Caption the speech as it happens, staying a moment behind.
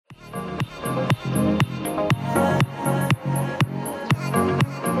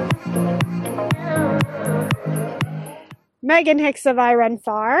Megan Hicks of I Run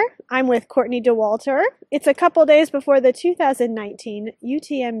Far. I'm with Courtney Dauwalter. It's a couple days before the 2019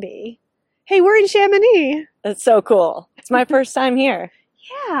 UTMB. Hey, we're in Chamonix. That's so cool. It's my first time here.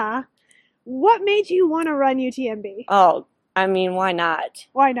 Yeah. What made you want to run UTMB? Oh, I mean, why not?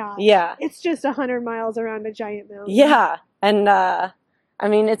 Why not? Yeah. It's just 100 miles around a giant mountain. Yeah. And, I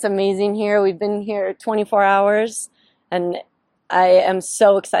mean, it's amazing here. We've been here 24 hours, and I am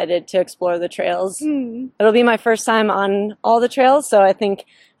so excited to explore the trails. It'll be my first time on all the trails, so I think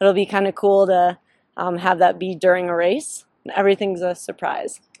it'll be kind of cool to have that be during a race. Everything's a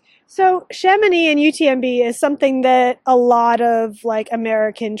surprise. So Chamonix and UTMB is something that a lot of like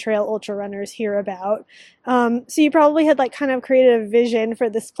American trail ultra runners hear about. So you probably had like kind of created a vision for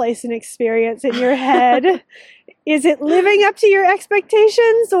this place and experience in your head. Is it living up to your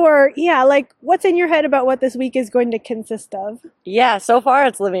expectations, or like what's in your head about what this week is going to consist of? Yeah, so far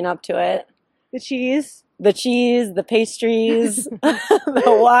it's living up to it. The cheese, the pastries,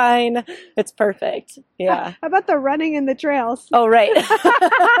 the wine. It's perfect. Yeah. How about the running and the trails? Oh, right.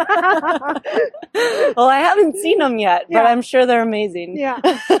 Well, I haven't seen them yet, but I'm sure they're amazing. Yeah.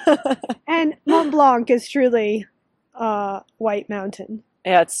 And Mont Blanc is truly White Mountain.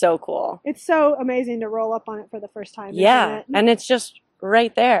 Yeah, it's so cool. It's so amazing to roll up on it for the first time. Yeah, and it's just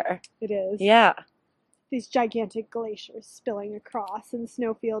right there. It is. Yeah. These gigantic glaciers spilling across and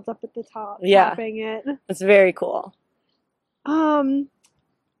snowfields up at the top, topping it. It's very cool.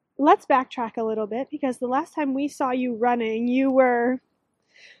 Let's backtrack a little bit, because the last time we saw you running, you were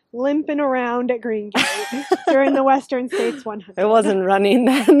limping around at Green Gate during the Western States 100. I wasn't running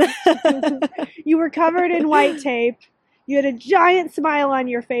then. You were covered in white tape. You had a giant smile on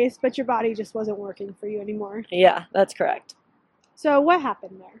your face, but your body just wasn't working for you anymore. Yeah, that's correct. So what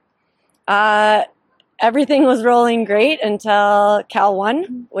happened there? Everything was rolling great until Cal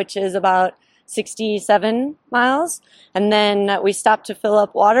 1, which is about 67 miles. And then we stopped to fill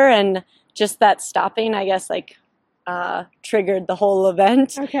up water, and just that stopping, I guess, triggered the whole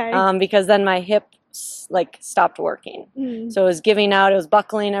event. Okay. Because then my hip stopped working. So it was giving out. It was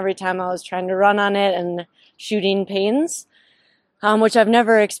buckling every time I was trying to run on it, and shooting pains, which I've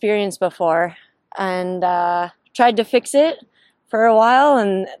never experienced before. And tried to fix it for a while,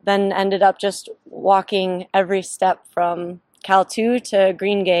 and then ended up just walking every step from Cal 2 to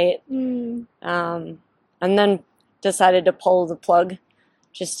Green Gate. And then decided to pull the plug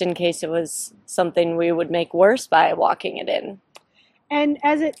just in case it was something we would make worse by walking it in. And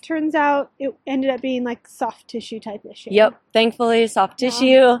as it turns out, it ended up being like soft tissue type issue. Yep, thankfully soft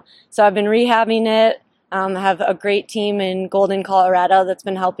tissue. So I've been rehabbing it. I have a great team in Golden, Colorado that's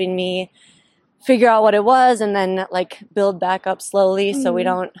been helping me figure out what it was, and then build back up slowly so we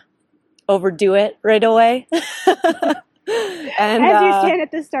don't overdo it right away. And as you stand at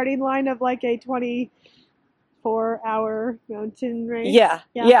the starting line of a 24-hour mountain race. Yeah.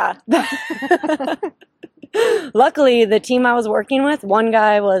 Luckily, the team I was working with, one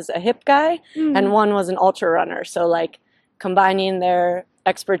guy was a hip guy and one was an ultra runner. So combining their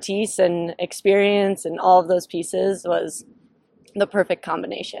expertise and experience and all of those pieces was the perfect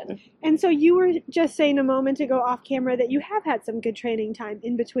combination. And so you were just saying a moment ago off camera that you have had some good training time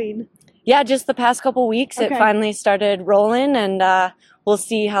in between. Yeah, just the past couple weeks, It finally started rolling, and we'll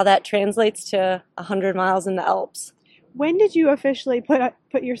see how that translates to 100 miles in the Alps. When did you officially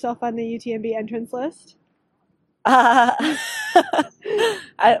put yourself on the UTMB entrance list? A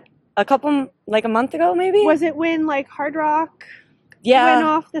month ago, maybe? Was it when Hard Rock went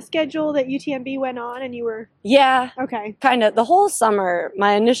off the schedule that UTMB went on and you were... Yeah. Okay. Kind of. The whole summer,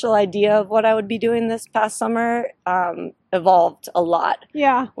 my initial idea of what I would be doing this past summer evolved a lot.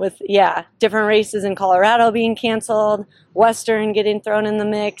 Yeah. With, different races in Colorado being canceled, Western getting thrown in the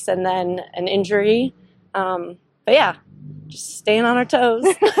mix, and then an injury. But yeah, just staying on our toes.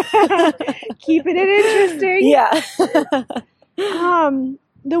 Keeping it interesting. Yeah.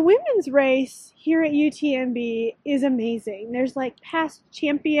 The women's race here at UTMB is amazing. There's past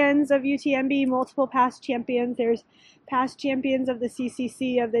champions of UTMB, multiple past champions. There's past champions of the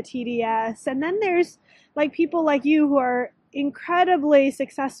CCC, of the TDS. And then there's people like you who are incredibly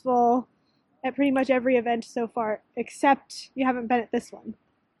successful at pretty much every event so far, except you haven't been at this one.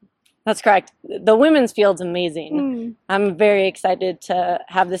 That's correct. The women's field's amazing. I'm very excited to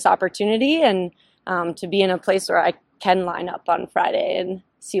have this opportunity and to be in a place where I can line up on Friday and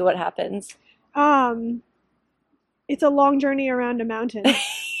see what happens. It's a long journey around a mountain.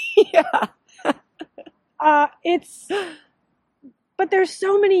 Yeah. But there's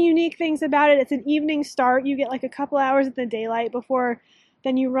so many unique things about it. It's an evening start. You get a couple hours in the daylight before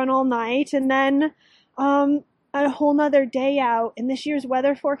then you run all night. And then a whole nother day out, and this year's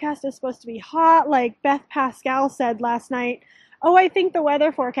weather forecast is supposed to be hot. Like Beth Pascal said last night, oh, I think the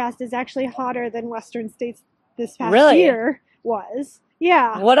weather forecast is actually hotter than Western States this past year was.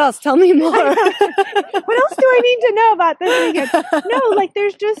 Yeah. What else? Tell me more. What else do I need to know about this weekend? No, like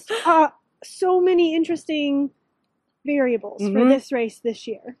there's just so many interesting variables for this race this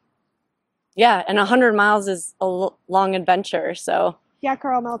year. Yeah, and 100 miles is a long adventure, so. Yeah,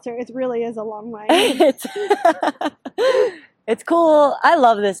 Carl Meltzer, it really is a long way. It's cool. I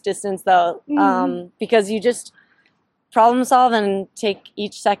love this distance, though, because you just problem solve and take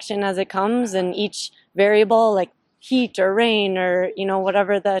each section as it comes, and each variable, like heat or rain or, you know,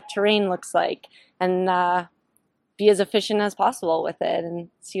 whatever the terrain looks like, and be as efficient as possible with it and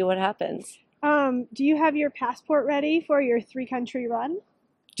see what happens. Do you have your passport ready for your 3-country run?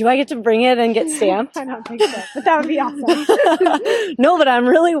 Do I get to bring it and get stamped? I don't think so, but that would be awesome. No, but I'm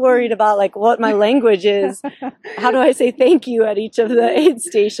really worried about like what my language is. How do I say thank you at each of the aid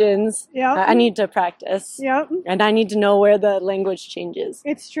stations? Yep. I need to practice. Yep. And I need to know where the language changes.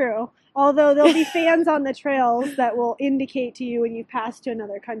 It's true. Although there'll be fans on the trails that will indicate to you when you pass to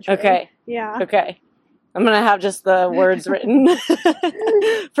another country. Okay. Yeah. Okay. I'm going to have just the words written.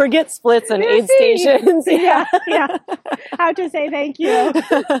 Forget splits and aid stations. Yeah. Yeah. How to say thank you.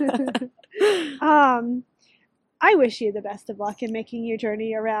 I wish you the best of luck in making your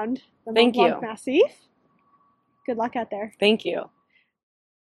journey around the Mont Blanc Massif. Good luck out there. Thank you.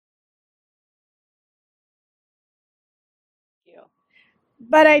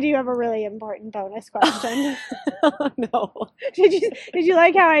 But I do have a really important bonus question. Oh, no. Did you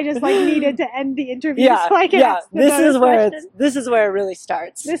like how I just like needed to end the interview so I can ask the this is where it really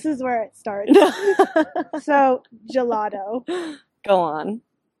starts. This is where it starts. So, gelato. Go on.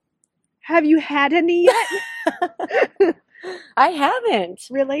 Have you had any yet? I haven't.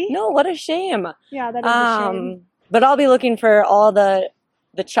 Really? No, what a shame. Yeah, that is a shame. But I'll be looking for all the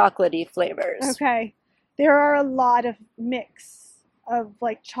chocolatey flavors. Okay. There are a lot of mix of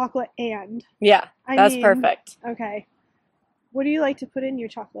like chocolate and. Yeah, that's perfect. Okay. What do you like to put in your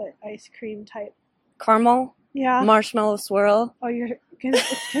chocolate ice cream type? Caramel. Yeah. Marshmallow swirl. Oh, it's going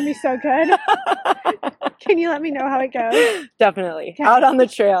to be so good. Can you let me know how it goes? Definitely. Okay. Out on the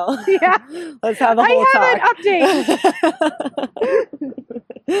trail. Yeah. Let's have a whole talk. An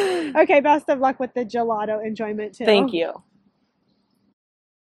update. Okay, best of luck with the gelato enjoyment too. Thank you.